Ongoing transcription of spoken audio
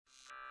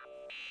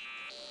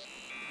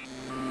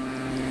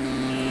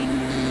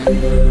Hi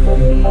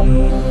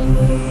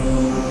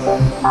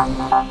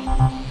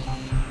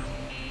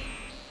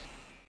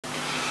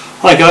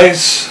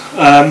guys,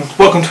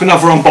 welcome to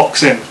another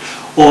unboxing,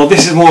 or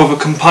this is more of a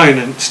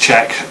components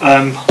check.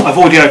 I've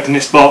already opened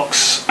this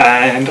box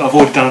and I've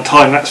already done a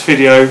time-lapse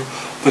video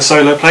for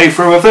solo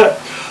playthrough of it.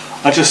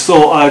 I just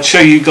thought I'd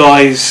show you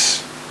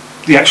guys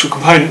the actual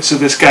components of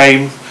this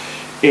game.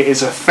 It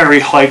is a very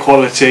high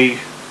quality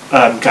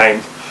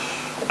game.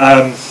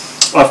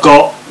 I've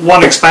got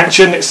one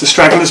expansion, it's the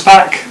Stragglers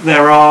pack.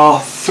 There are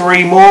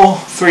three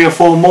or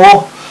four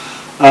more.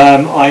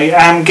 I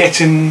am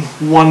getting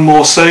one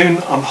more soon.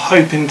 I'm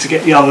hoping to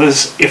get the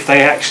others if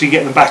they actually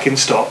get them back in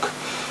stock.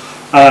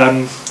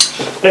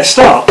 Let's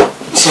start.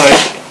 So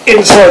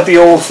inside the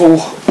awful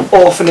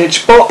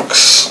Orphanage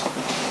box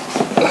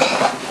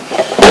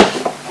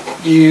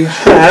you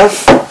have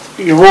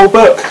your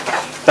rulebook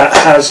that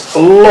has a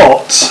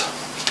lot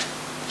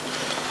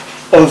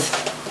of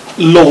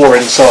lore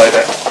inside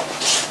it.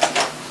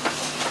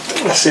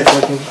 Let's see if I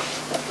can.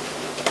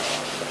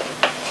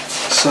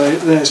 So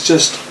there's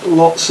just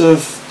lots of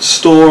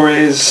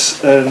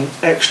stories and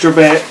extra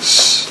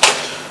bits.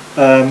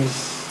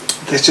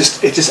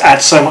 It just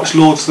adds so much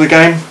lore to the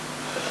game.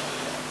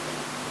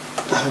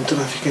 I don't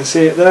know if you can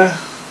see it there.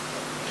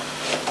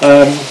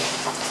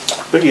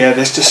 But yeah,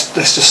 there's just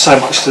so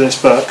much to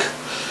this book.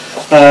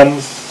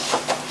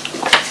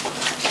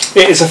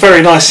 It is a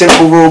very nice,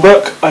 simple rule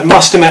book. I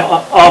must admit,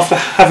 after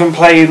having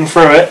played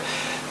through it,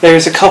 there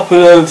is a couple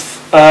of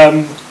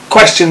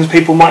questions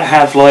people might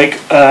have, like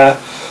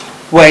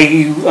where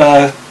you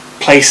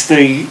place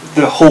the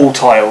hall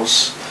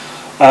tiles.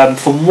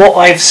 From what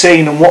I've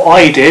seen and what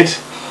I did,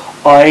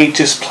 I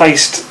just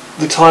placed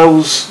the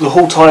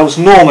hall tiles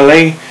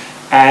normally,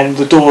 and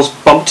the doors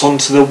bumped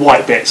onto the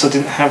white bits. I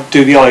didn't have to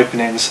do the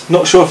openings.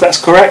 Not sure if that's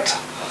correct.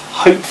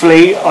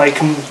 Hopefully I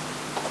can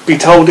be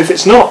told if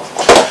it's not.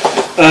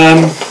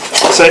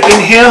 So in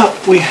here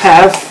we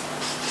have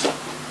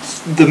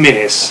the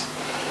minis.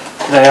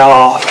 They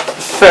are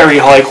very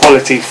high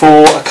quality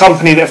for a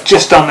company that have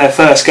just done their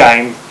first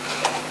game.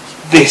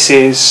 This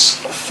is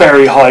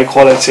very high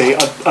quality.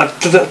 I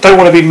don't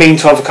want to be mean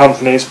to other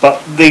companies,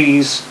 but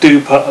these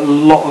do put a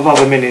lot of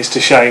other minis to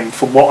shame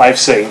from what I've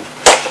seen.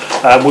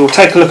 We'll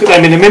take a look at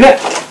them in a minute.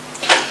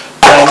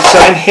 So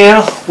in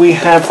here we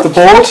have the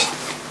board.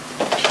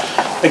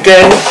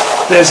 Again,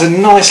 there's a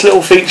nice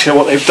little feature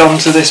what they've done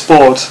to this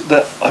board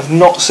that I've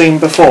not seen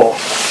before.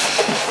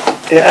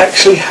 It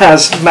actually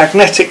has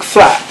magnetic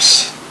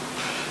flaps.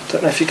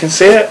 Don't know if you can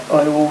see it.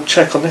 I will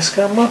check on this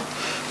camera.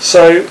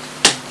 So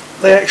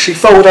they actually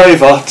fold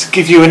over to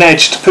give you an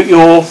edge to put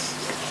your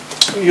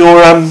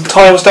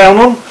tiles down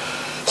on,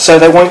 so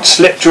they won't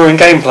slip during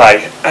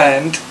gameplay.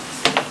 And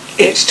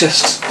it's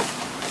just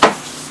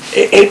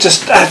it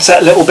just adds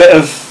that little bit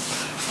of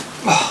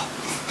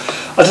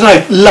I don't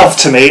know, love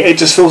to me. It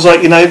just feels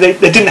like, you know, they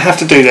didn't have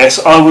to do this.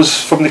 I was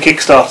from the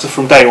Kickstarter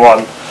from day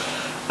one,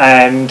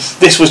 and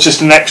this was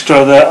just an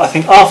extra that I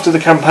think after the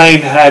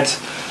campaign had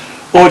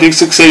already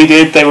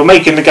succeeded, they were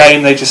making the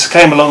game, they just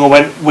came along and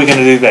went, we're going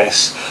to do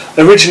this.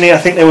 Originally I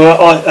think there were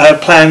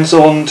plans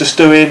on just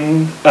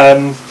doing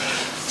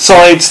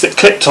sides that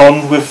clipped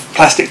on with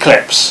plastic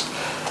clips,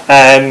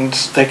 and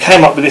they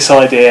came up with this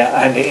idea,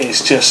 and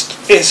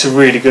it's a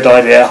really good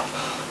idea.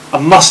 I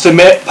must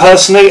admit,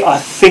 personally, I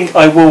think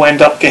I will end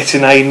up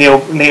getting a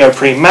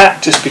neoprene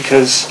mat, just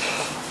because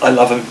I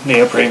love a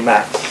neoprene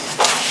mat.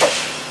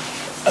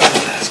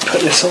 Let's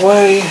put this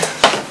away.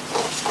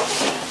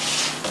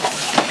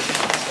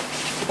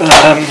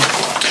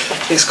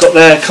 It's got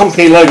their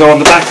company logo on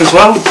the back as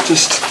well,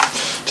 just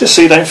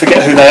so you don't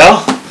forget who they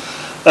are.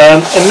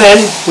 And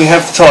then we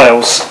have the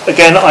tiles.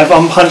 Again, I've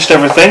unpunched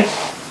everything.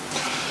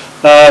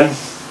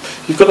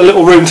 You've got the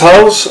little room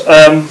tiles.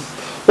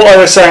 What I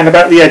was saying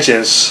about the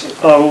edges.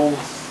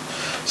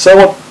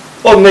 So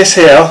on this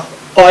here,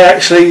 I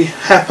actually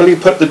happily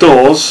put the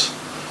doors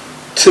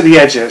to the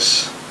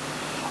edges.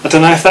 I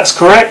don't know if that's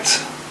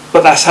correct,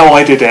 but that's how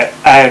I did it,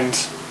 and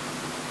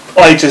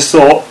I just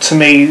thought, to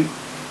me,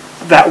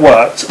 that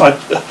worked. I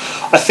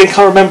think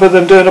I remember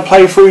them doing a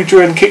playthrough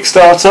during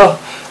Kickstarter,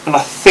 and I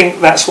think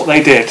that's what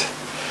they did.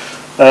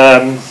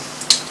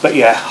 But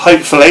yeah,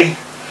 hopefully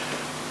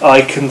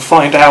I can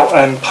find out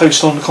and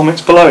post on the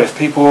comments below if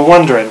people were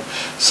wondering.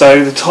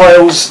 So the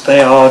tiles,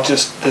 they are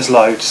just, there's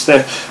loads.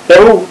 They're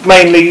all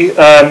mainly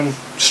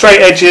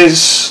straight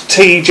edges,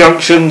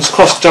 T-junctions,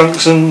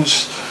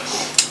 cross-junctions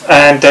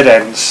and dead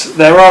ends.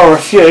 There are a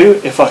few,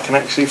 if I can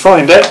actually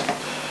find it,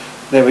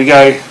 there we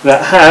go,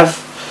 that have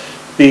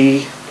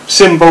the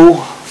symbol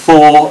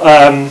for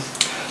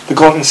the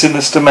Gaunt and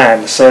Sinister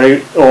Man. So,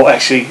 or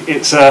actually,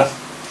 it's a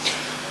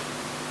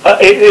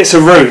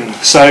rune.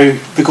 So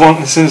the Gaunt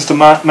and Sinister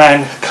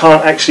Man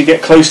can't actually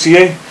get close to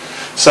you.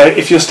 So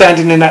if you're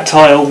standing in that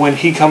tile, when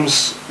he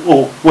comes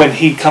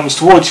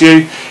towards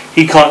you,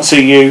 he can't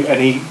see you,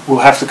 and he will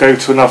have to go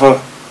to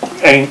another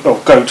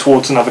go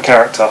towards another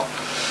character.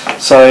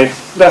 So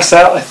that's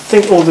that. I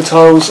think all the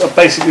tiles are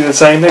basically the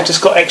same. They've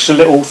just got extra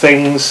little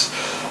things.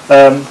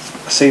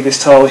 See this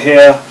tile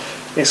here,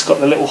 It's got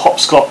the little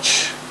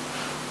hopscotch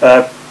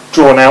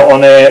drawn out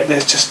on it.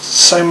 There's just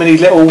so many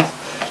little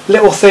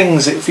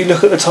things. If you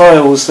look at the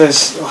tiles,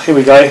 there's, oh, here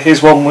we go,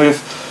 here's one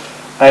with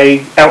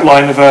a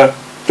outline of a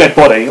dead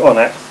body on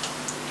it,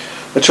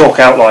 the chalk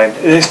outline.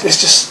 It's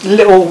just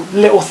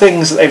little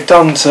things that they've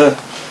done to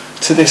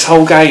this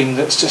whole game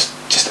that's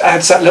just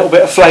adds that little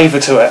bit of flavour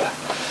to it.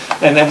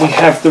 And then we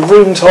have the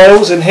room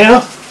tiles in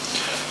here.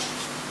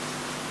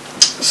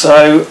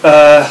 So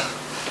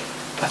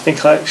I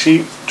think I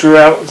actually drew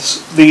out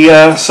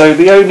the so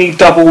the only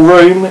double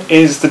room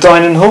is the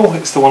dining hall.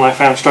 It's the one I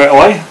found straight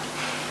away,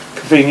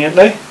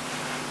 conveniently.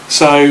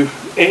 So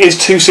it is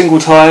 2 single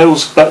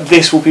tiles, but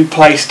this will be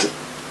placed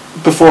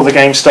before the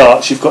game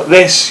starts. You've got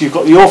this, you've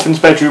got the orphan's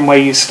bedroom where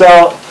you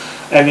start,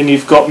 and then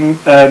you've got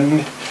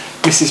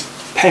Mrs.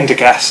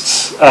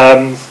 Pendergast's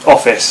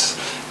office.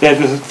 They're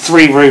the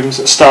 3 rooms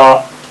that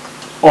start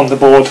on the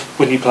board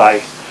when you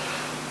play.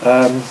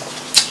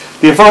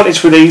 The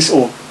advantage with these,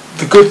 or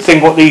the good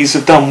thing what these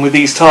have done with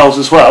these tiles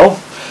as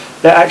well,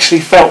 they're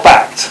actually felt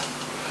backed.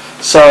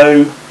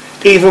 So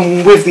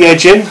even with the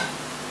edging,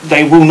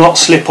 they will not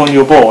slip on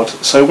your board.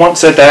 So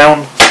once they're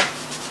down,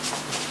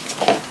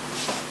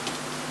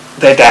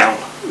 they're down.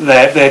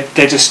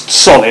 They're just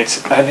solid,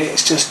 and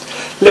it's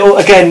just little.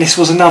 Again, this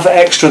was another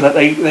extra that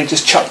they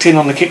just chucked in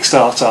on the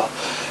Kickstarter.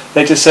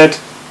 They just said,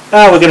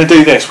 "Oh, we're going to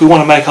do this. We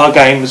want to make our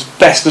game as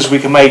best as we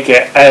can make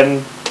it,"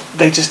 and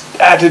they just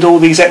added all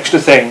these extra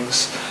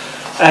things.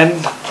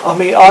 And I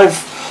mean,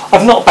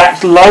 I've not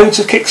backed loads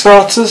of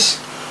Kickstarters,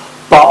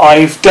 but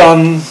I've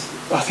done,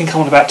 I think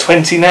I'm on about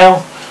 20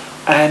 now,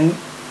 and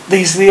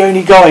these are the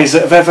only guys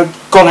that have ever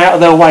gone out of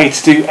their way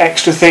to do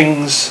extra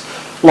things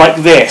like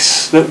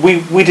this that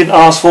we didn't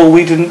ask for.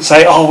 We didn't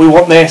say, oh, we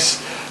want this.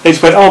 They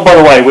just went, oh, by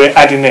the way, we're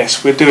adding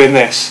this, we're doing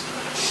this.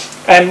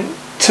 And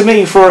to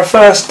me, for a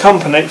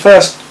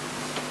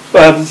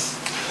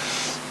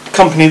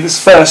company that's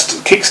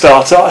first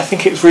Kickstarter, I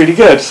think it's really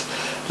good.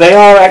 They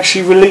are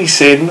actually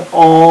releasing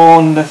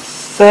on the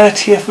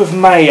 30th of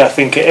May, I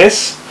think it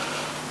is.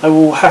 I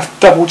will have to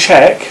double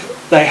check.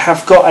 They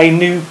have got a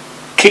new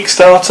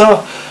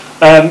Kickstarter.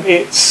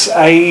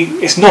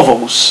 It's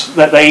novels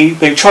that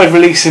they tried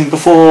releasing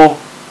before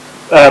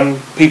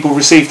people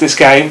received this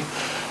game.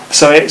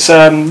 So it's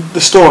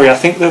the story. I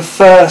think the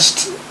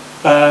first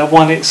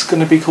one, it's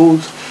going to be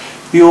called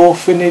The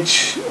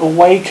Orphanage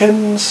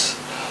Awakens,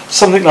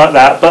 something like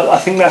that. But I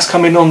think that's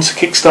coming on to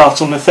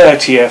Kickstarter on the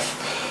 30th.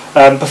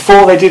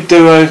 Before they did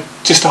do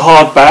just a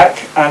hardback,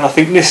 and I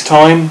think this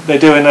time they're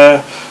doing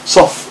a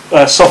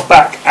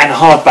softback and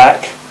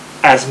hardback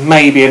as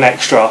maybe an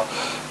extra.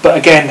 But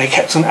again, they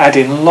kept on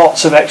adding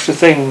lots of extra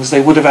things. They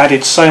would have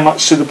added so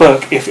much to the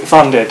book if it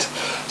funded.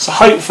 So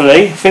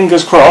hopefully,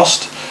 fingers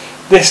crossed,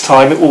 this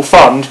time it will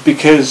fund,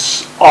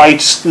 because I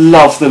just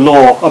love the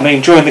lore. I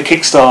mean, during the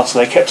Kickstarter,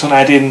 they kept on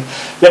adding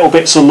little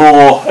bits of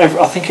lore.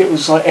 I think it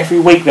was like every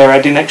week they're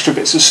adding extra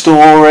bits of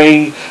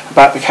story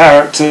about the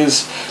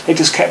characters. They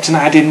just kept on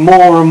adding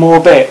more and more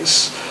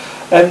bits.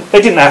 And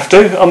they didn't have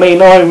to. I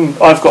mean,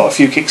 I've got a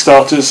few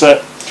Kickstarters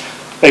that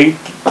they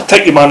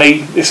take your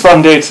money, it's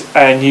funded,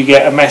 and you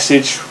get a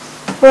message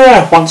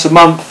once a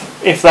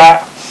month, if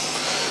that,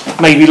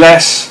 maybe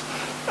less.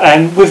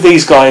 And with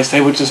these guys,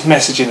 they were just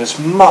messaging as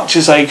much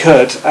as they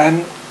could,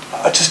 and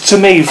just to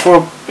me,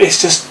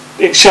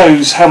 it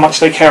shows how much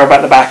they care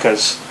about the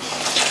backers.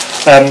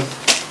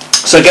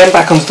 So getting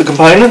back onto the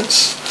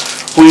components,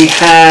 we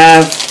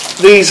have,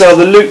 these are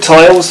the loot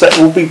tiles that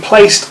will be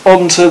placed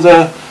onto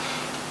the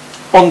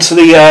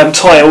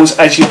tiles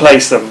as you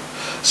place them.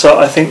 So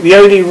I think the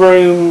only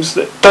rooms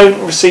that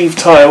don't receive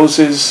tiles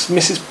is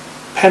Miss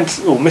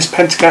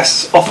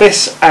Pendergast's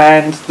office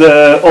and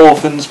the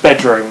orphan's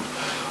bedroom.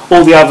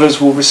 All the others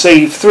will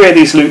receive 3 of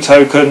these loot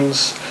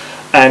tokens,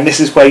 and this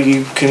is where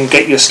you can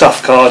get your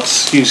stuff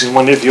cards using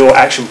one of your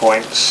action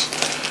points.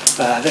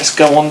 Let's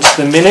go on to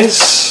the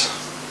minis.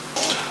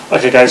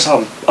 Okay guys,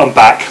 I'm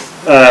back.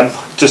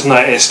 Just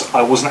noticed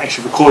I wasn't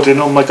actually recording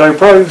on my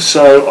GoPro,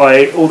 so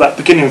all that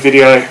beginning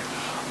video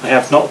I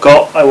have not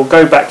got. I will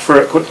go back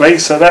through it quickly.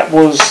 So that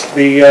was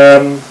the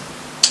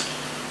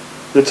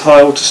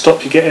tile to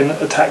stop you getting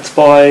attacked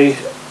by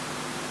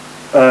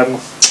the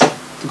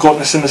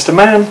Gauntlet Sinister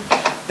Man,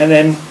 and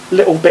then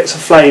little bits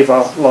of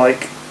flavour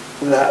like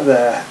that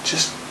there.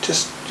 Just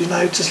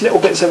little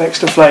bits of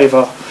extra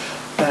flavour.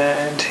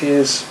 And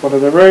here's one of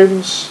the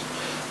rooms,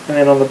 and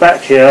then on the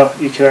back here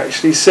you can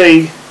actually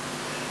see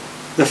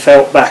the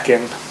felt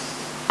backing.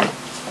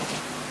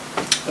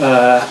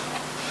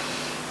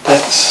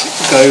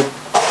 Let's go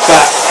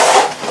back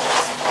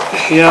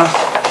here.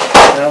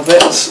 Now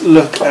let's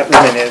look at the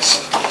minis.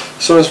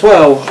 So as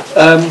well,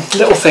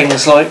 little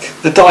things like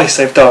the dice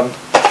they've done.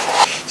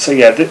 So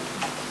yeah,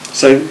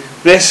 so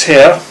this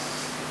here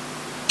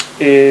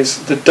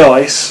is the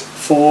dice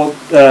for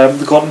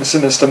the Gauntlet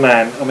Sinister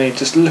Man. I mean,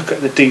 just look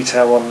at the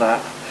detail on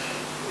that.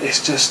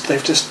 It's just,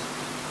 they've just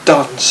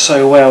done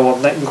so well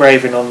on that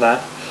engraving on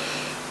that.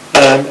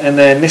 And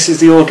then this is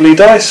the orderly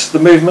dice, the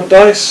movement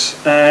dice,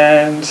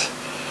 and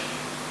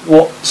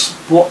what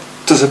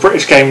does a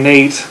British game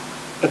need?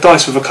 a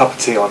dice with a cup of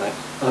tea on it.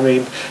 I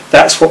mean,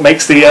 that's what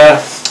makes the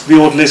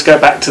orderlies go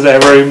back to their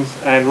room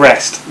and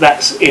rest.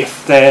 That's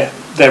if their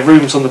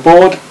room's on the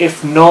board.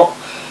 If not,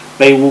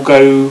 they will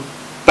go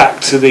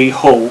back to the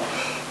hall.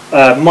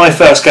 My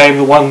first game,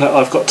 the one that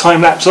I've got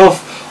time lapse of,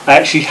 I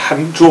actually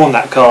hadn't drawn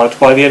that card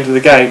by the end of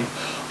the game.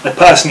 I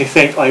personally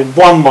think I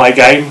won my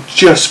game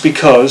just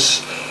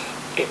because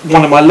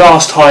one of my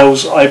last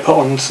tiles I put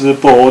onto the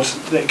board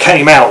that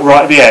came out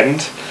right at the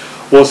end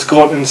was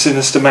Gaunt and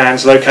Sinister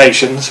Man's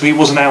location, so he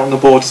wasn't out on the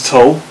board at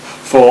all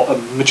for a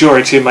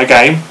majority of my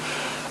game.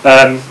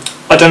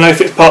 I don't know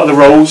if it's part of the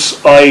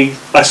rules. I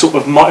sort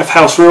of might have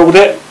house ruled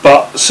it,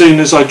 but as soon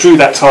as I drew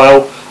that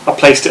tile, I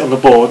placed it on the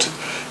board.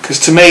 Because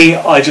to me,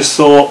 I just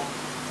thought,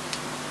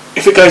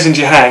 if it goes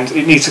into your hand,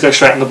 it needs to go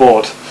straight on the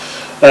board.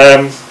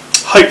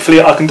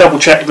 Hopefully I can double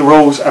check the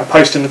rules and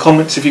post in the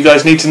comments if you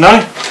guys need to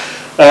know.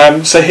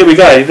 So here we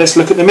go, let's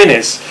look at the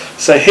minis.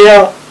 So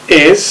here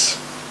is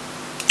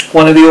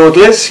one of the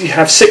orderlies. You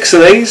have 6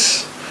 of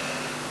these.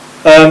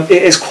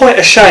 It is quite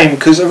a shame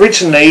because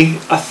originally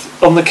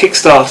on the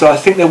Kickstarter I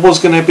think there was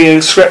going to be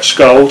a stretch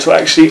goal to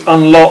actually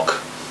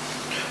unlock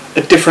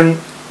a different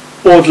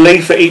orderly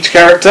for each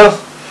character,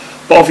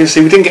 but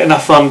obviously we didn't get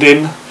enough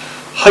funding.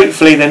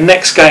 Hopefully the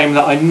next game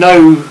that I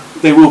know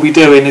they will be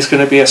doing is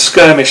going to be a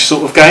skirmish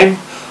sort of game.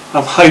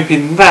 I'm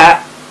hoping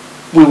that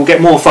we will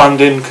get more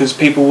funding because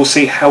people will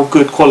see how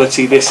good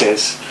quality this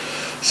is.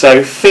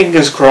 So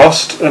fingers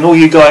crossed, and all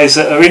you guys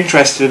that are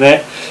interested in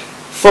it,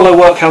 follow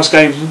Workhouse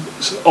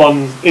Games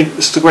on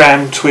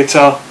Instagram,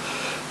 Twitter,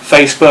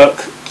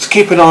 Facebook to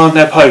keep an eye on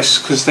their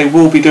posts because they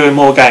will be doing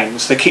more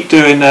games. They keep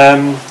doing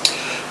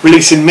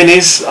releasing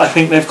minis. I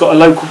think they've got a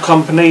local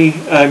company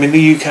in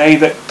the UK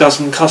that does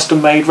some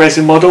custom made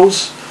resin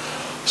models,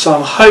 so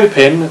I'm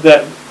hoping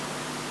that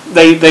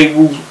they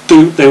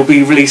will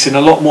be releasing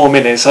a lot more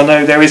minis. I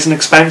know there is an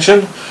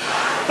expansion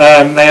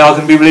they are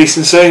going to be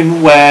releasing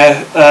soon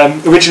where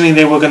originally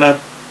they were going to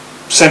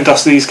send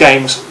us these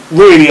games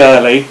really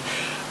early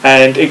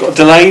and it got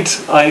delayed.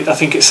 I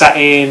think it sat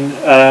in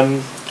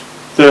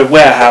the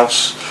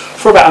warehouse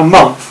for about a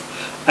month,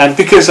 and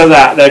because of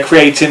that they're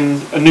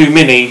creating a new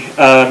mini.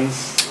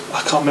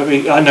 I can't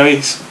remember, I know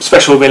his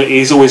special ability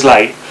is always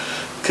late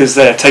because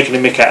they're taking the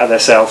mick out of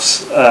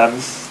themselves.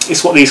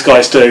 It's what these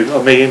guys do.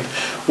 I mean,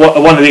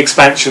 one of the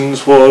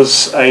expansions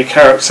was a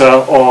character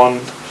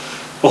on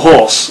a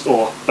horse,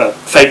 or a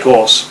fake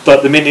horse,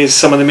 but the minis,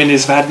 some of the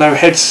minis have had no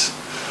heads,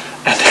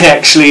 and they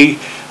actually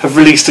have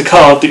released a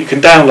card that you can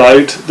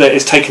download that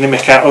is taking the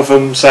mick out of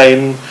them,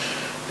 saying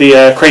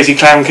the crazy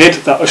clown kid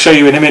that I'll show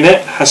you in a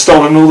minute has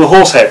stolen all the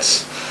horse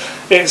heads.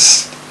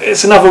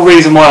 It's another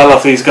reason why I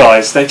love these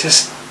guys. They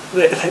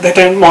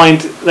don't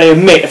mind, they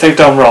admit if they've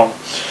done wrong.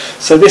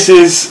 So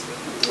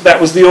that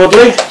was the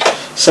orderly.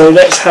 So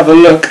let's have a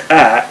look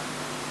at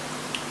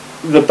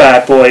the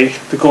bad boy,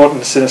 the Gaunt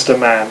and Sinister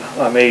Man.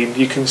 I mean,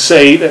 you can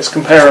see, let's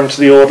compare him to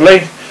the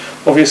orderly.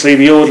 Obviously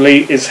the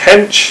orderly is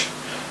hench,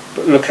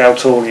 but look how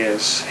tall he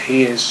is.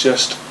 He is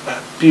just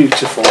a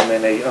beautiful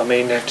mini. I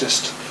mean, it's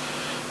just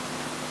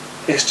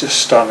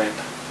stunning.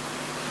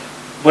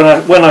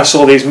 When I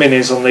saw these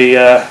minis on the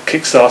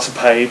Kickstarter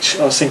page,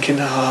 I was thinking,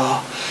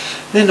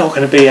 they're not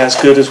going to be as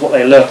good as what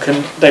they look,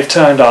 and they've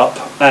turned up,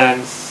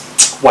 and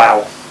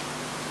wow.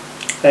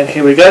 And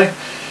here we go.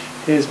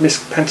 Here's Miss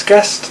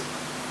Pentagast,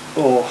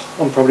 or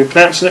I'm probably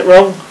pronouncing it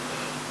wrong,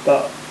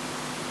 but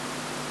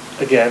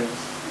again,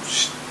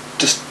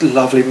 just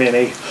lovely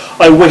mini.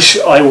 I wish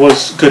I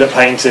was good at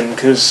painting,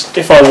 because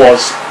if I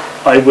was,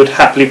 I would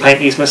happily paint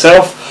these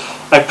myself.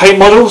 I paint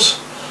models,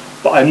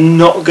 but I'm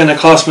not going to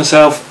class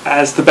myself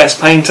as the best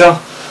painter.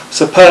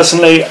 So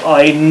personally,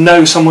 I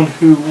know someone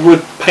who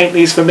would paint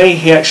these for me.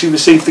 He actually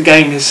received the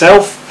game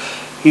himself.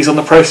 He's on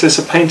the process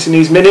of painting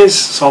these minis,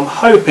 so I'm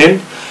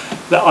hoping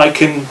that I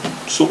can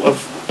sort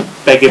of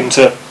beg him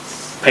to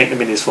paint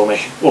the minis for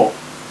me, or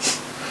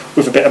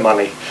with a bit of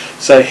money.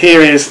 So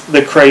here is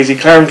the crazy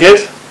clown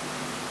kid.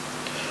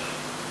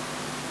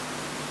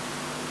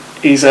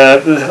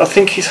 I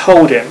think he's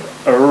holding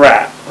a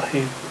rat.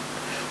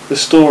 The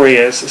story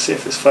is, let's see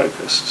if it's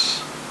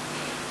focused.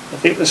 I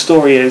think the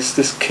story is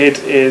this kid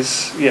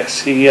is,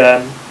 yes, he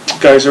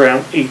goes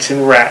around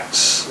eating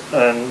rats,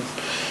 and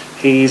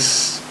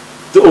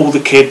all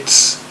the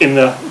kids in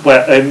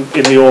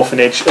the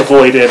orphanage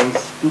avoid him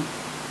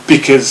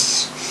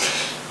because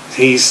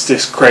he's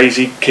this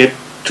crazy kid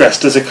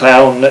dressed as a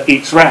clown that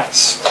eats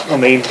rats. I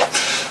mean,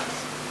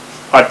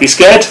 I'd be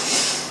scared.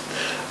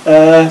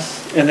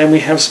 And then we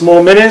have some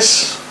more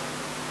minis,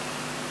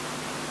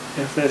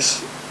 if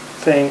this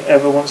thing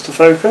ever wants to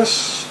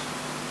focus.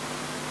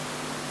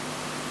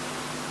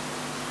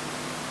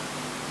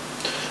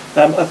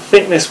 I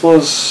think this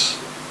was,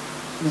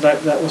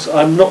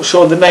 I'm not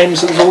sure the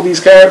names of all these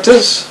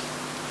characters.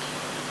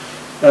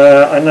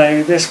 I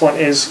know this one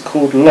is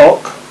called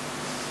Locke,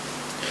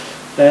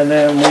 and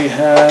then we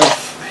have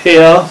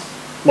here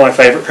my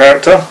favourite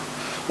character,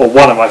 or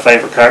one of my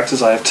favourite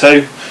characters. I have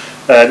two.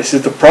 This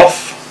is the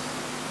Prof,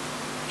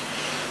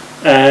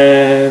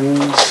 and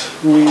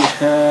we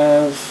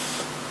have,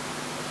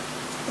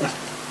 I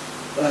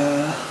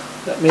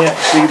Let me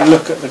actually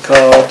look at the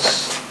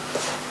cards.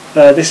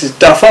 This is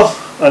Duffer.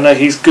 I know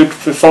he's good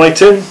for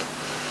fighting.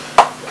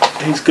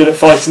 He's good at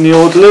fighting the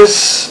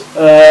orderlies.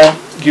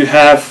 You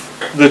have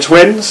the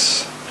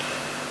twins.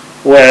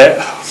 Where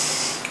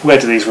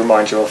do these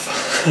remind you of?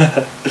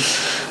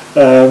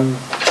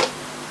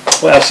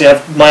 What else? You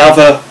have my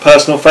other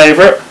personal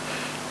favourite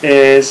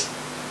is,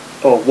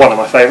 or one of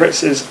my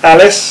favourites is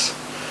Alice.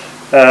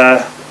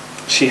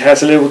 She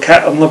has a little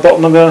cat on the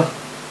bottom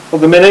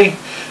of the mini.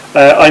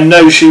 I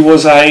know she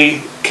was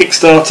a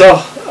Kickstarter.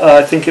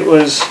 I think it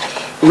was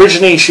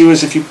originally she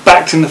was, if you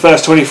backed in the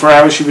first 24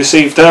 hours you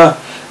received her,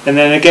 and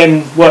then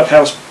again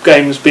Workhouse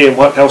Games being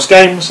Workhouse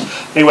Games,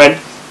 they went,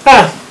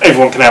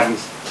 everyone can have them.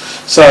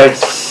 So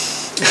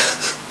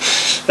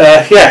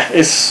yeah,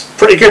 it's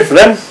pretty good for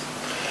them.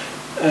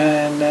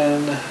 And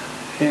then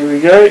here we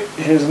go,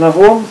 here's another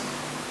one.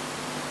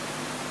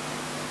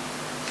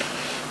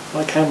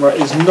 My camera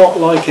is not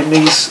liking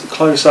these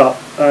close up,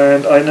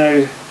 and I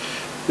know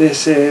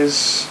this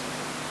is,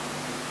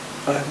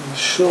 I'm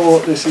sure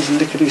this is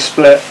Lickety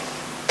Split.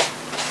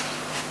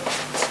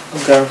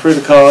 I'm going through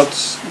the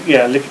cards,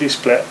 yeah, Lickety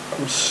Split,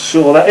 I'm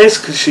sure that is,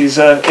 because she's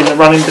in the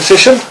running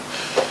position.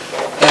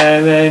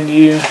 And then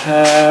you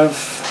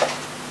have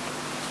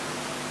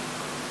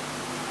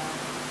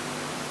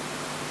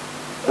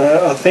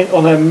I think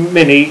on her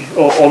mini,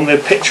 or on the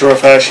picture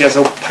of her, she has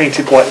a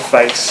painted white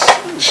face.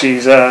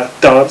 She's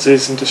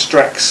dances and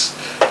distracts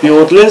the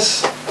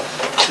orderlies.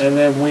 And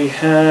then we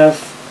have,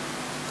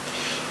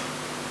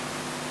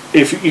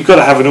 if you've got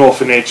to have an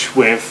orphanage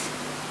with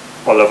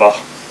Oliver.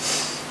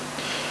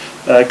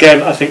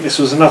 Again, I think this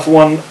was another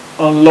one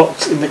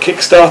unlocked in the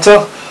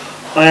Kickstarter.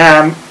 I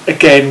am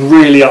again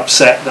really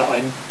upset that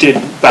I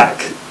didn't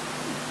back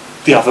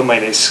the other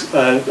minis.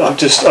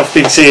 I've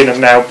been seeing them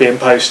now being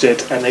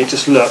posted, and they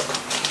just look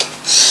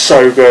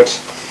so good.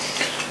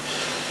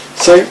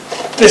 So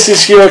this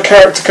is your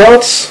character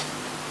cards.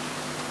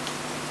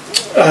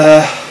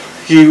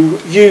 You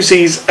use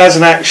these as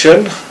an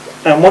action,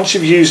 and once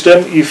you've used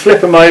them, you flip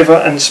them over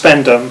and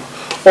spend them.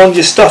 On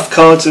your stuff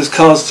cards, there's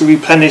cards to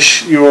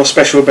replenish your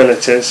special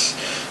abilities.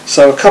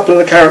 So a couple of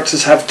the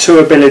characters have 2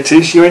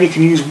 abilities. You only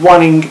can use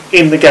one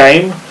in the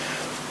game,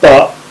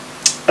 but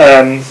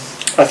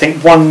I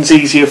think one's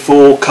easier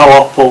for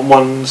co-op, or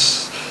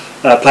one's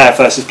player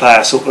versus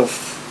player sort of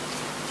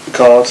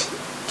card.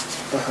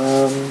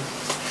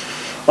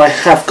 I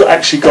have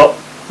actually got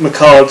my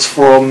cards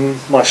from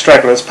my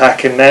Stragglers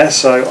pack in there,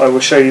 so I will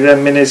show you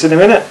them minis in a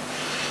minute.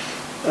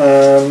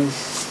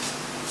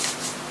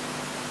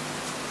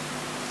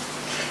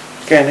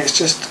 Again, it's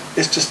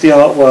just the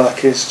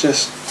artwork. It's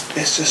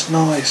just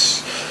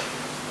nice.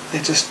 I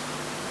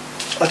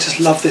just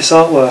love this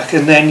artwork.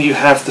 And then you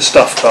have the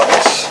stuff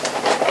cards.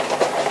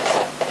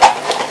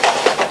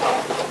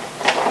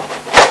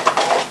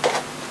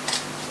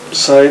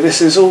 So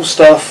this is all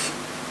stuff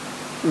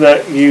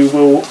that you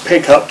will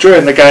pick up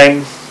during the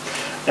game,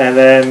 and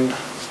then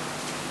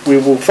we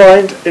will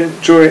find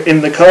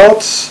in the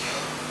cards.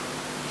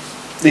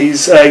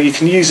 These you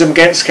can use them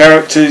against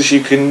characters.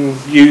 You can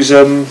use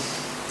them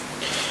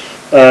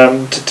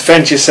to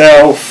defend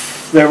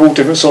yourself. They're all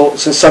different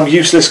sorts. There's some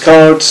useless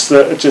cards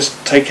that are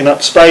just taking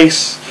up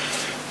space,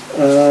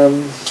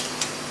 and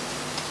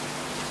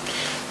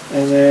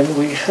then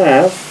we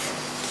have,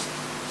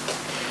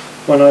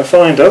 when I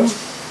find them,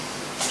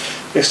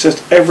 it's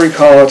just every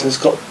card has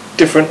got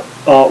different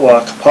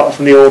artwork apart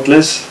from the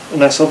orderlies,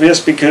 and that's obvious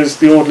because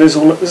the orderlies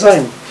all look the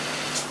same.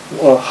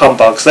 Well,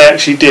 humbugs. They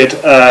actually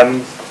did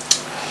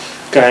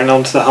going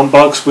on to the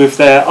humbugs with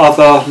their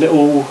other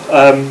little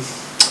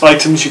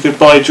items you could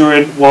buy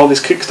while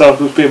this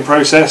Kickstarter was being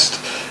processed.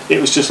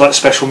 It was just like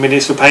special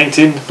minis for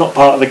painting, not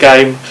part of the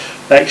game.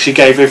 They actually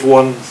gave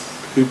everyone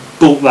who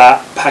bought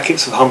that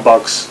packets of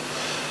humbugs.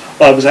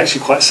 I was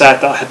actually quite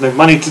sad that I had no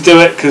money to do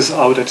it, because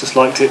I would have just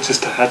liked it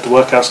just to have the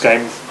Workhouse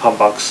game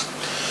humbugs.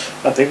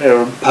 I think they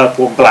were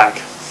purple and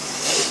black.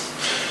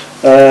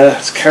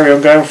 Let's carry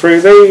on going through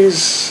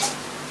these.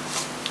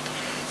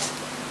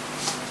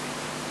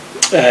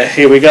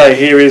 Here we go.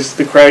 Here is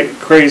the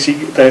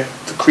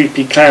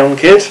creepy clown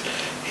kid.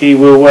 He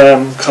will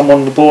come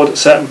on the board at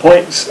certain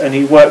points, and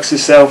he works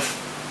himself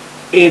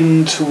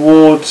in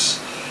towards,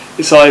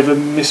 it's either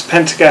Miss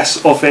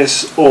Pentagast's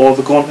office or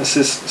the Gauntlet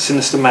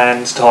Sinister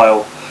Man's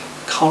tile.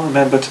 Can't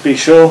remember to be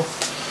sure.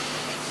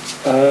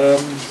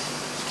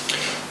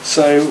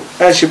 So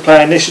as you're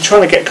playing this, you're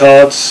trying to get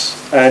cards,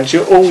 and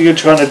all you're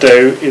trying to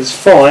do is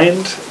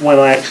find, when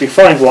I actually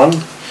find one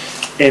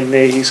in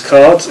these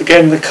cards,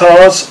 again the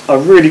cards are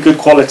really good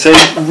quality,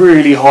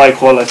 really high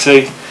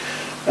quality.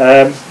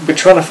 We're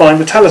trying to find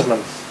the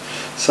talisman.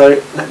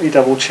 So let me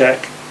double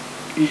check.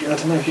 I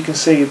don't know if you can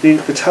see,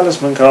 the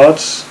talisman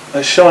cards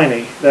are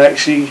shiny. They're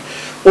actually,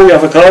 all the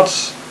other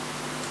cards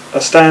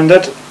are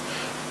standard,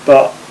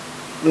 but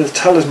the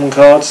talisman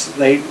cards,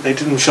 they did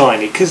them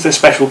shiny because they're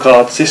special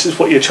cards. This is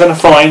what you're trying to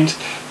find.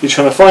 You're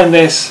trying to find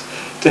this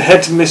to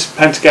head to Miss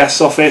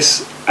Pentagast's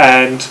office,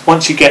 and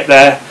once you get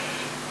there,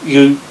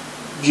 you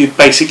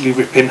basically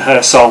ripping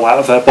her soul out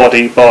of her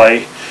body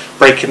by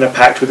breaking the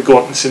pact with the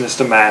Gaunt and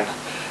Sinister Man.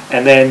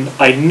 And then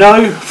I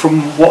know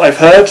from what I've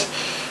heard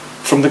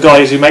from the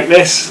guys who make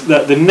this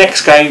that the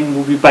next game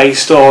will be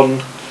based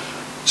on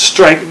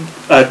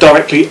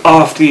directly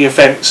after the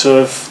events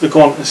of the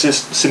Gaunt and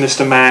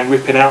Sinister Man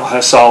ripping out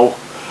her soul.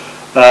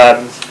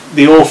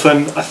 The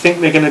Orphan, I think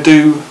they're going to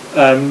do,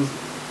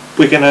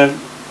 we're going to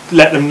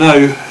let them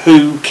know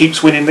who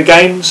keeps winning the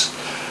games,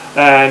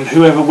 and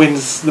whoever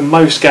wins the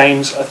most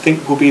games I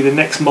think will be the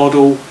next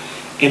model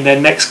in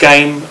their next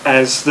game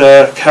as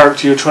the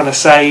character you're trying to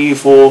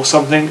save or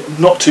something.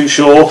 Not too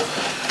sure.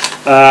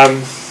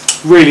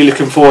 Really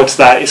looking forward to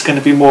that. It's going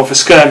to be more of a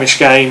skirmish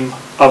game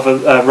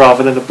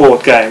rather than a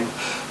board game,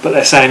 but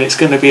they're saying it's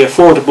going to be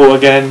affordable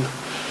again,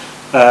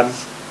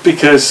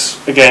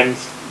 because again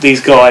these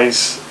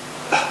guys,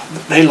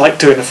 they like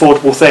doing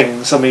affordable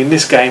things. I mean,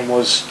 this game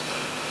was,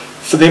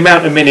 for the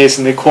amount of minis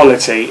and the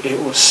quality,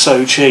 it was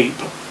so cheap.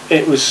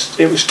 It was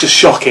just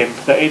shocking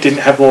that it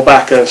didn't have more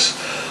backers.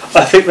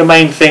 I think the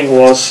main thing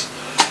was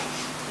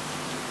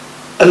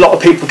a lot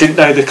of people didn't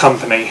know the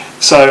company,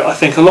 so I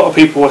think a lot of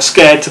people were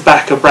scared to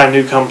back a brand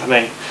new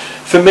company.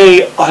 For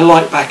me, I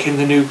like backing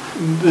the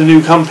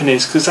new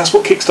companies, because that's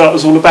what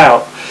Kickstarter's all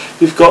about.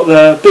 You've got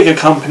the bigger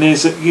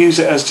companies that use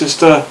it as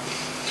just a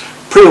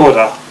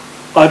pre-order.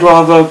 I'd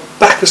rather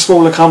back a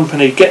smaller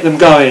company, get them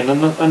going,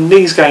 and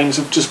these games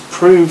have just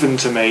proven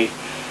to me,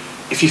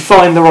 if you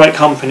find the right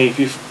company,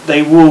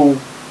 they will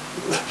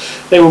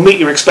meet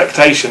your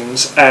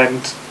expectations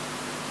and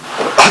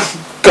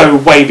go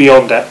way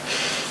beyond it.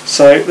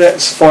 So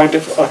let's find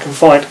if I can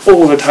find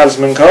all the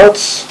talisman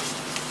cards.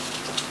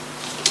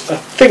 I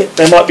think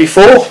there might be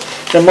 4,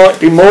 there might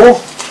be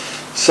more.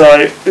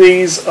 So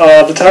these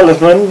are the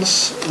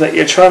talismans that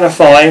you're trying to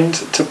find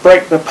to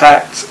break the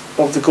pact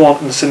of the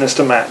Gaunt and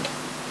Sinister Man.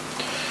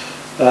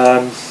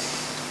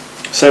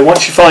 So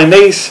once you find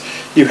these,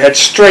 you head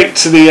straight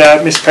to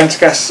the Miss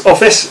Prendergast's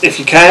office if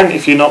you can,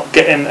 if you're not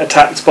getting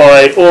attacked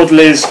by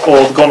orderlies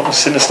or the Gaunt and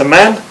Sinister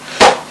Man,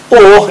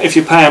 or if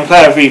you're playing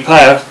player v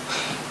player,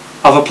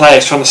 other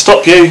players trying to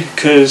stop you,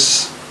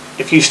 because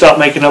if you start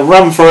making a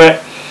run for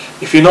it,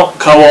 if you're not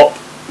co-op,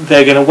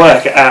 they're going to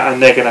work it out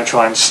and they're going to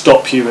try and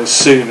stop you as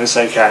soon as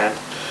they can.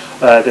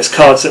 There's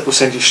cards that will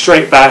send you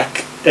straight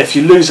back. If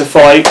you lose a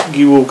fight,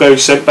 you will go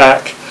sent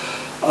back.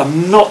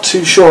 I'm not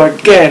too sure,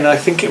 again, I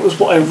think it was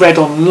what I read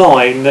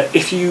online, that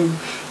if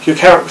your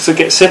character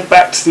gets sent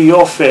back to the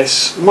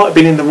office, it might have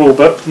been in the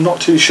rulebook, I'm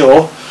not too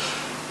sure,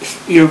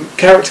 if your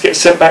character gets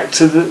sent back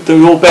to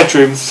your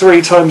bedroom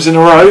 3 times in a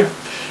row,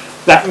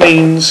 that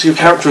means your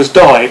character has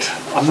died.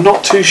 I'm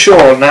not too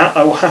sure on that,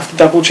 I will have to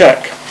double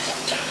check.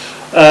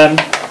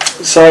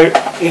 So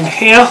in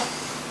here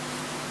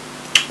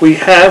we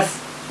have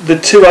the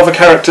 2 other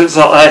characters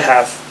that I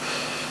have.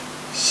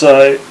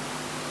 So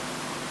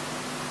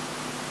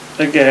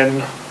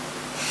again,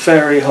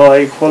 very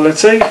high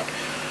quality.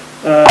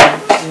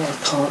 I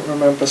can't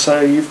remember.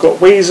 So you've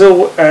got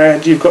Weasel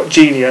and you've got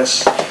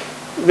Genius.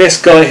 This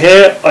guy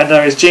here I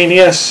know is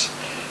Genius.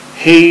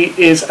 He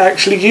is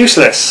actually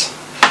useless.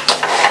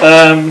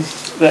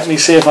 Let me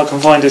see if I can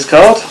find his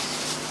card.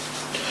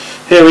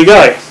 Here we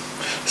go.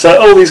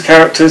 So all these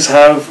characters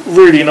have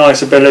really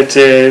nice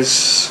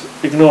abilities.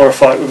 Ignore a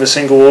fight with a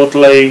single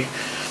orderly.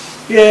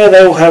 Yeah,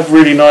 they all have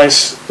really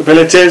nice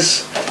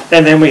abilities.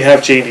 And then we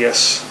have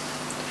Genius.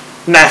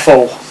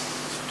 Naffle.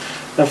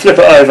 And flip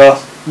it over.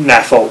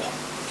 Naffle.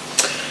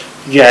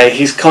 Yeah,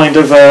 he's kind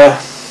of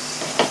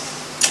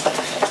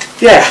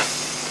yeah.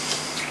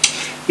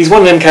 He's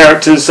one of them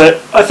characters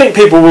that I think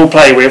people will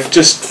play with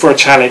just for a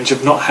challenge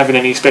of not having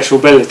any special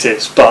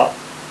abilities, but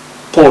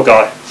poor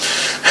guy.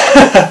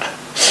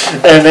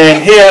 And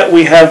then here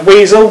we have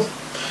Weasel,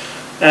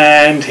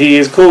 and he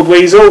is called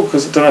Weasel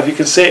because I don't know if you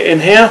can see it in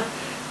here.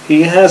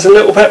 He has a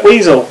little pet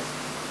weasel,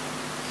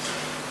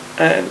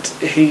 and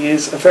he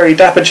is a very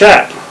dapper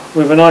chap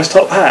with a nice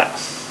top hat.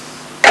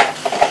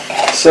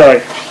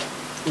 So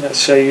let's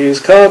show you his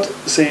card.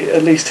 See,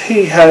 at least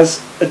he has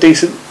a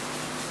decent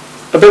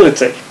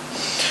ability.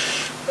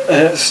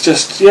 It's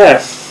just,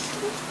 yeah,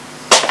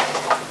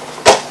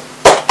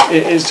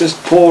 it is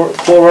just poor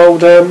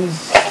old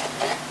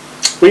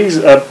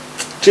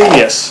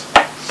Genius.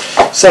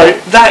 So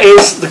that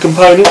is the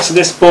components of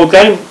this board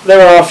game.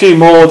 There are a few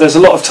more. There's a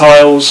lot of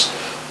tiles.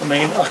 I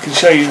mean, I can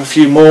show you a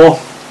few more.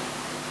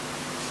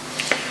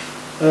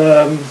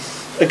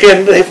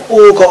 Again, they've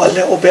all got a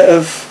little bit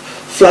of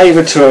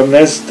flavour to them.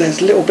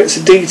 There's little bits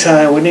of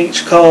detail in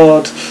each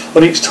card,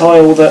 on each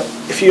tile, that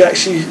if you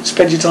actually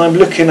spend your time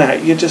looking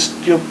at, you just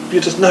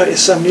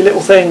notice so many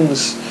little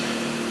things.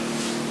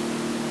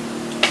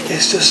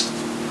 It's just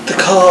the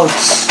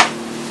cards.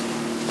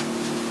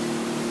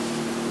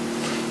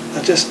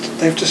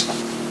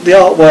 The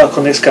artwork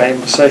on this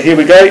game. So here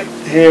we go.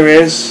 Here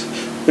is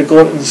the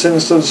Gaunt and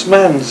Sinister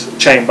Man's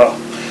chamber.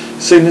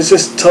 As soon as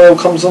this tile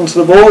comes onto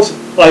the board,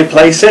 I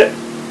place it,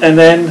 and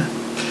then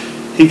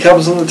he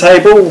comes on the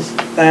table,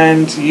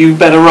 and you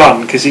better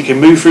run because he can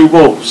move through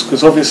walls.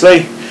 Because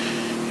obviously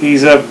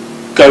he's a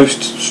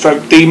ghost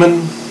stroke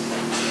demon.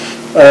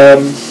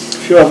 A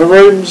few other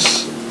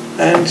rooms,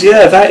 And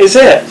yeah, that is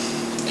it.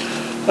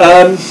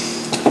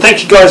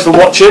 Thank you guys for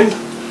watching.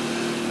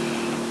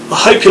 I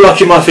hope you're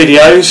liking my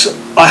videos.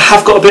 I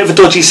have got a bit of a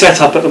dodgy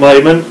setup at the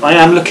moment. I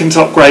am looking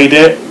to upgrade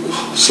it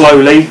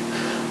slowly.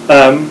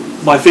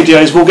 My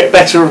videos will get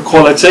better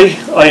quality,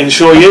 I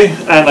assure you,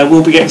 and I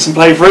will be getting some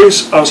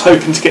playthroughs. I was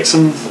hoping to get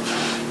some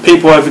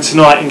people over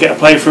tonight and get a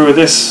playthrough of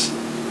this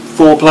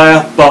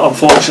 4-player, but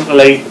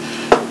unfortunately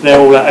they're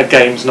all at a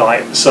games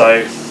night,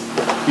 so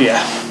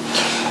yeah.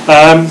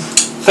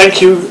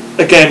 Thank you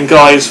again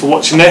guys for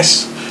watching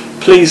this.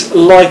 Please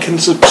like and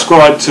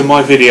subscribe to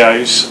my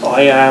videos.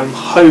 I am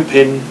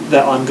hoping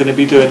that I'm going to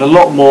be doing a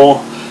lot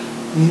more,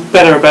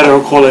 better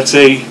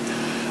quality.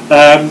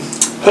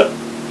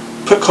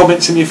 Put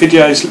comments in your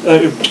videos,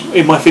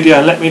 in my video,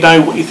 and let me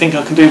know what you think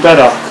I can do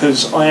better,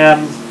 because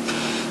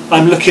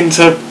I'm looking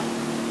to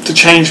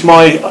change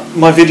my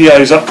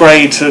videos,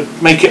 upgrade to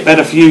make it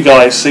better for you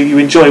guys, so you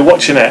enjoy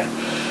watching it.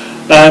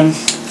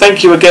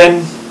 Thank you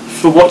again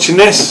for watching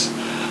this.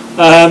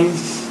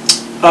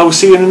 I will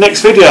see you in the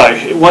next video.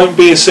 It won't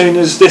be as soon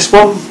as this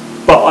one,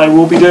 but I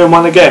will be doing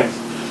one again.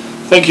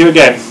 Thank you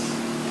again.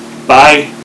 Bye.